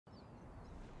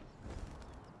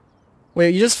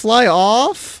Wait, you just fly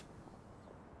off?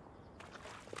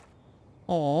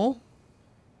 Aww.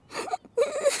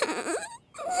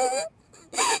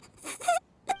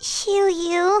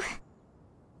 Liyue.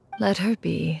 Let her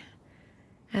be.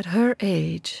 At her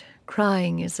age,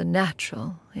 crying is a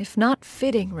natural, if not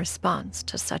fitting, response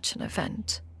to such an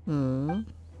event.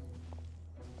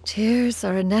 Tears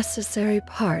are a necessary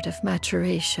part of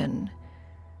maturation.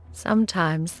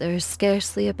 Sometimes there is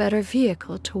scarcely a better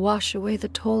vehicle to wash away the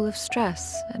toll of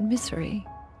stress and misery.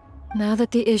 Now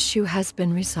that the issue has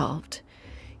been resolved,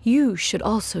 you should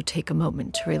also take a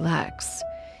moment to relax.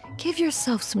 Give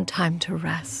yourself some time to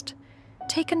rest.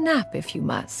 Take a nap if you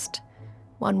must.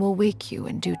 One will wake you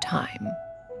in due time.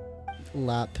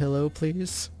 Lap pillow,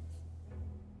 please.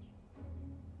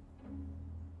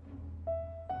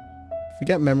 If we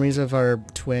get memories of our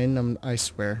twin, I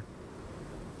swear.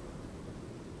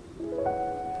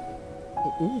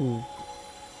 Ooh.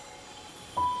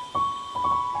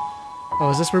 Oh,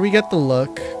 is this where we get the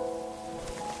look?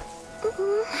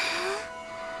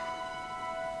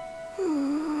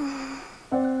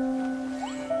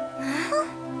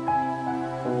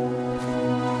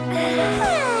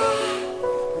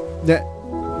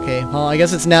 Okay, well, I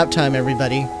guess it's nap time,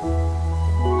 everybody.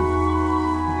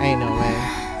 Ain't no way.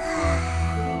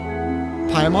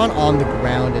 Paimon on the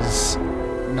ground is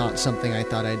not something I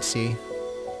thought I'd see.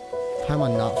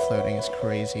 Paimon not floating is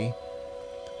crazy.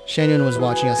 Xianyun was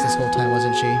watching us this whole time,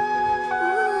 wasn't she?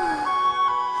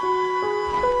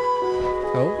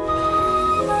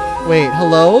 Oh? Wait,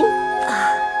 hello?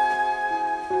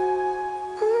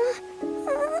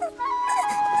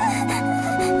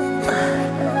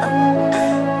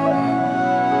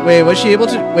 Wait, was she able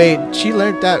to... Wait, she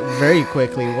learned that very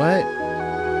quickly. What?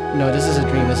 No, this is a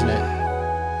dream, isn't it?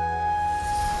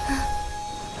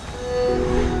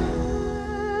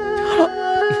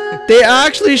 They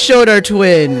actually showed our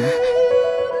twin!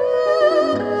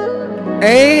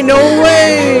 Ain't no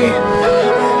way!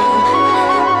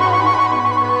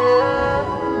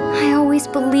 I always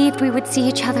believed we would see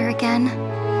each other again.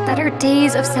 That our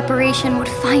days of separation would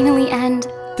finally end.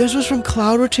 This was from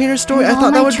Cloud Retainer's story? I And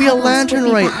thought that all would my be a troubles lantern would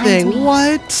be right behind thing. me.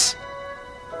 What?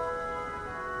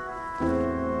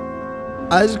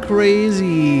 That's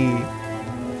crazy.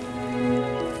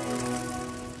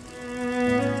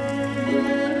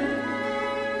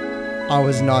 I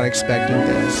was not expecting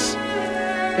this.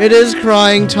 It is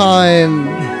crying time.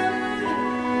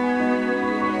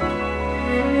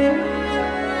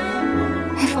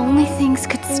 If only things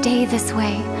could stay this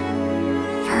way.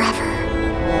 Forever.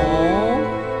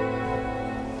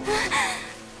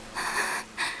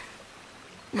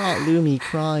 Not Lumi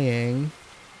crying.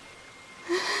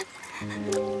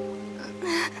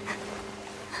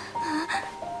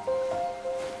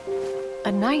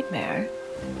 A nightmare?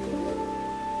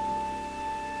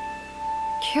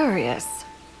 Curious.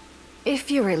 If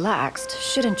you're relaxed,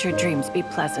 shouldn't your dreams be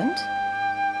pleasant?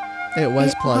 It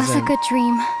was It pleasant. was a good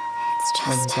dream. It's Oh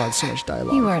my just... god, so much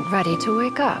dialogue. You weren't ready to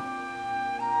wake up.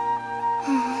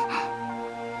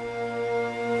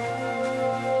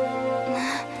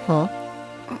 Huh?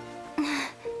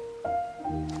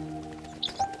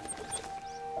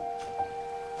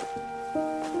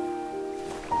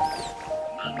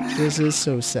 This is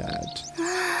so sad.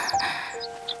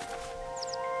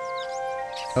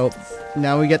 Oh,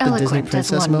 now we get the Disney Eloquent as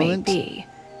princess one moment. may be,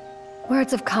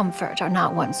 words of comfort are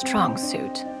not one's strong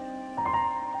suit.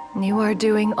 You are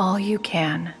doing all you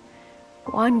can.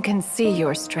 One can see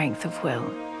your strength of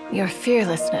will, your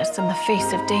fearlessness in the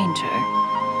face of danger.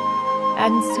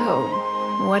 And so,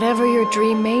 whatever your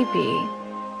dream may be,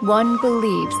 one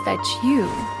believes that you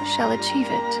shall achieve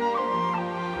it.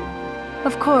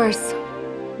 Of course,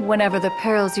 whenever the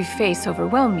perils you face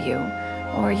overwhelm you,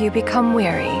 or you become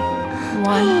weary,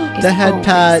 one is The head always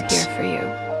pat. here for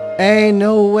you. Ain't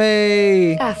no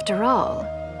way. After all,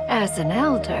 as an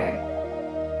elder,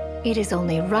 it is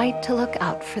only right to look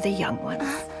out for the young ones.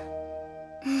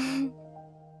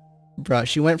 Bruh,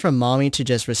 she went from mommy to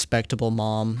just respectable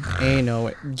mom. Ain't no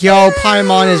way. Yo,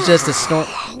 Paimon is just a snort.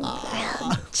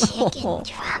 Chicken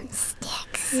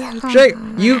drumsticks. Jake,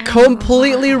 you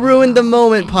completely ruined the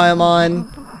moment, Paimon.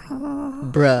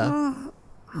 Bruh.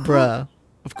 Bruh.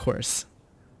 Of course.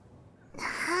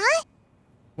 Huh?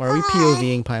 Why are we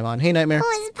POVing Paimon? Hey, Nightmare.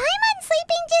 Was Paimon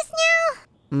sleeping just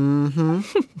now?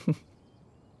 Mm-hmm.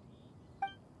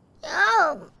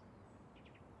 Oh,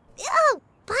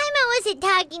 Paimon wasn't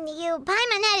talking to you.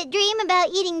 Paimon had a dream about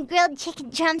eating grilled chicken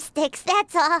drumsticks,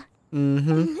 that's all.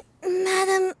 Mm-hmm.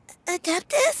 Madam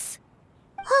Adeptus?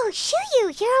 Oh,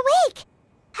 Xianyun, you're awake.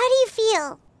 How do you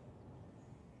feel?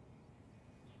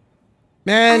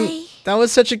 Man, that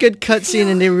was such a good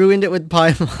cutscene and they ruined it with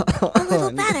Paimon. A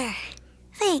little better.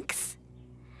 Thanks.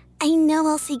 I know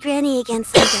I'll see Granny again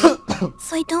someday,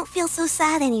 so I don't feel so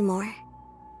sad anymore.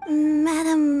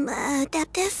 Madam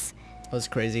Adeptus? That was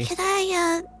crazy. Could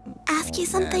I, ask you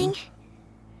something?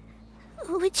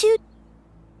 Would you...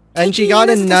 And she me got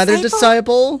in as a another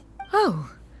disciple? Oh,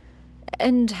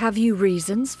 and have you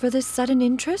reasons for this sudden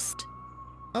interest?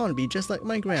 I want to be just like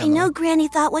my grandma. I know Granny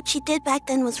thought what she did back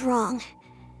then was wrong.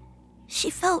 She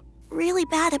felt really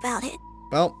bad about it.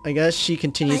 Well, I guess she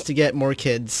continues But to get more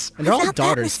kids. And they're all without that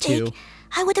daughters, mistake, too.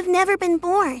 I would have never been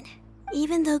born.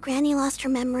 Even though Granny lost her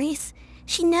memories,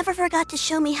 she never forgot to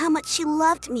show me how much she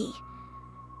loved me.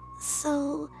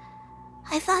 So,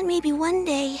 I thought maybe one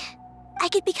day I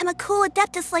could become a cool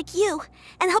Adeptus like you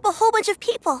and help a whole bunch of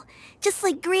people, just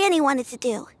like Granny wanted to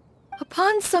do.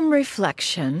 Upon some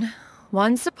reflection,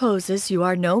 one supposes you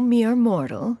are no mere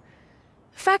mortal.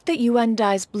 The fact that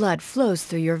Yuendai's blood flows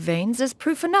through your veins is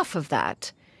proof enough of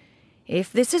that.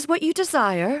 If this is what you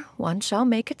desire, one shall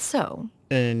make it so.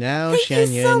 And now Thank you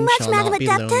so Xianyun much, shall Madam not be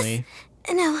Adeptus. lonely.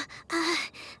 No,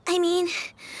 I mean...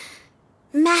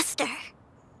 Master.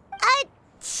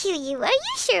 Liyue, are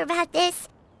you sure about this?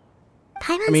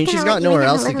 Paimon's I mean, she's got nowhere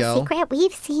else to go. Secret.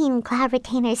 We've seen Cloud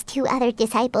Retainer's 2 other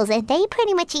disciples, and they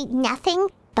pretty much eat nothing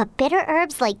but bitter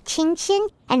herbs like genshin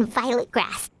and violet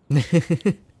grass.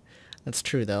 That's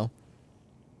true, though.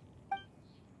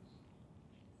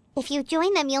 If you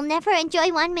join them, you'll never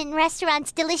enjoy one-man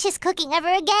restaurant's delicious cooking ever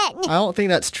again. I don't think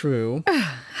that's true.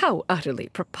 How utterly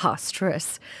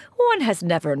preposterous. One has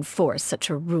never enforced such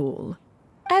a rule.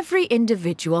 Every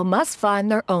individual must find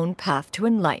their own path to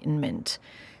enlightenment.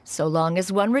 So long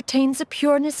as one retains a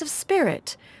pureness of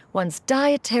spirit, one's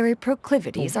dietary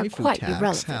proclivities are quite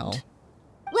irrelevant. How?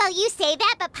 Well, you say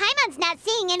that, but Paimon's not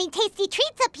seeing any tasty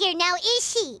treats up here now,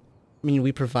 is she? I mean,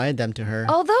 we provide them to her.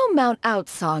 Although Mount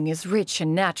Outsong is rich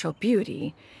in natural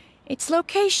beauty, its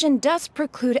location does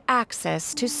preclude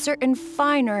access to certain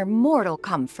finer mortal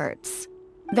comforts.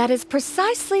 That is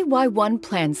precisely why one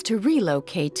plans to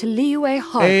relocate to Liyue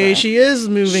Harbour. Hey, she is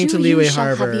moving to Liyue shall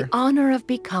have Harbour. the honor of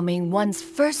becoming one's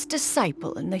first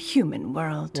disciple in the human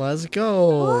world. Let's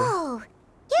go. Whoa,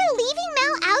 you're leaving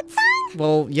Mount Outsong?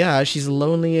 Well, yeah, she's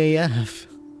lonely AF.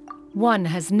 One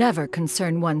has never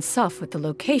concerned oneself with the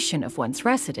location of one's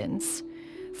residence.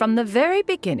 From the very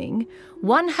beginning,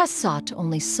 one has sought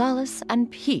only solace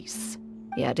and peace.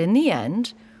 Yet in the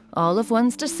end, all of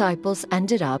one's disciples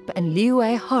ended up in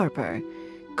Liyue Harbour.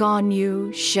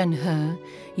 Ganyu, Shenhe,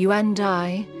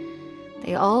 Yuendai,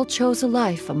 they all chose a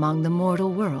life among the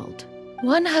mortal world.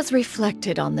 One has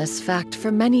reflected on this fact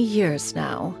for many years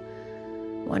now.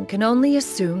 One can only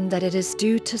assume that it is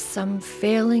due to some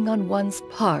failing on one's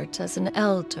part as an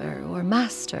elder or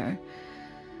master.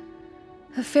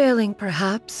 A failing,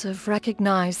 perhaps, of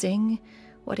recognizing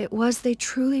what it was they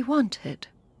truly wanted.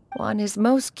 One is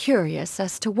most curious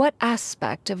as to what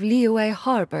aspect of Liyue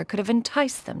Harbour could have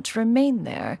enticed them to remain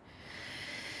there.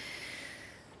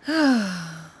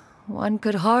 One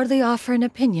could hardly offer an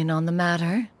opinion on the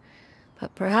matter,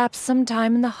 but perhaps some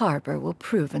time in the harbour will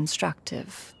prove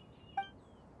instructive.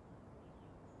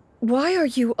 Why are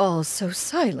you all so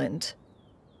silent?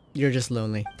 You're just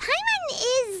lonely.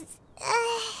 Paimon is,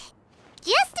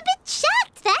 just a bit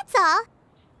shocked, that's all.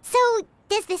 So,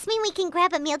 does this mean we can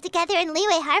grab a meal together in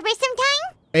Liyue Harbour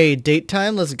sometime? Hey, date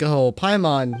time? Let's go.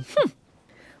 Paimon.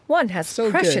 One has So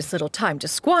precious good. little time to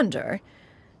squander.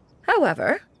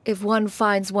 However, if one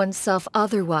finds oneself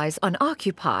otherwise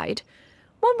unoccupied,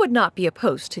 one would not be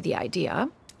opposed to the idea.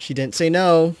 She didn't say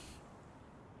no.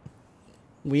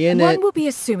 We in it. One will be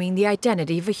assuming the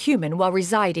identity of a human while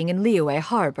residing in Liyue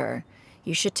Harbour.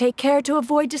 You should take care to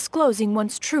avoid disclosing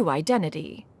one's true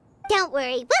identity. Don't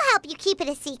worry, we'll help you keep it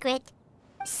a secret.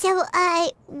 So,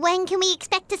 when can we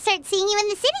expect to start seeing you in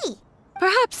the city?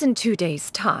 Perhaps in 2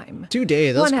 days' time. 2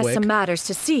 days, that's One has quick. some matters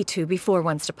to see to before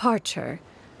one's departure.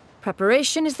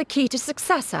 Preparation is the key to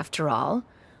success, after all.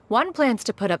 One plans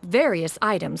to put up various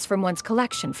items from one's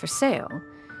collection for sale.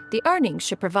 The earnings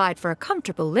should provide for a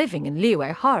comfortable living in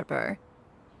Liyue Harbour.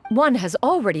 One has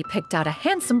already picked out a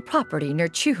handsome property near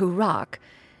Chuhu Rock.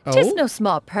 'Tis Oh? no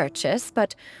small purchase,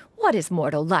 but what is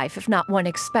mortal life if not one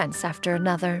expense after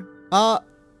another?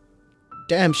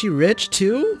 Damn, she rich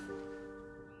too?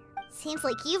 Seems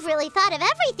like you've really thought of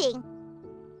everything.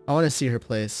 I want to see her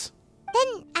place.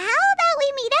 Then how about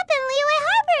we meet up in Liyue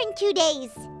Harbour in 2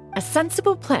 days? A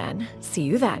sensible plan. See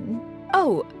you then.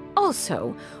 Oh,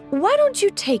 also, why don't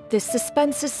you take this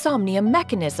suspensus somnium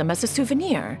mechanism as a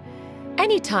souvenir?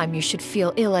 Anytime you should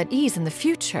feel ill at ease in the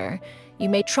future, you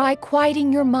may try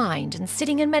quieting your mind and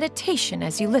sitting in meditation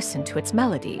as you listen to its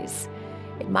melodies.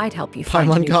 It might help you find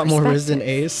a Paimon new got more riz than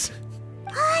perspective. Ace.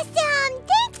 Awesome!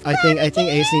 Thanks, I think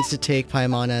Ace needs to take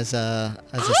Paimon as a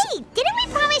Hey, didn't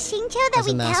we promise Shincho that as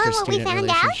a we'd tell master him what we student found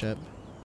out? relationship.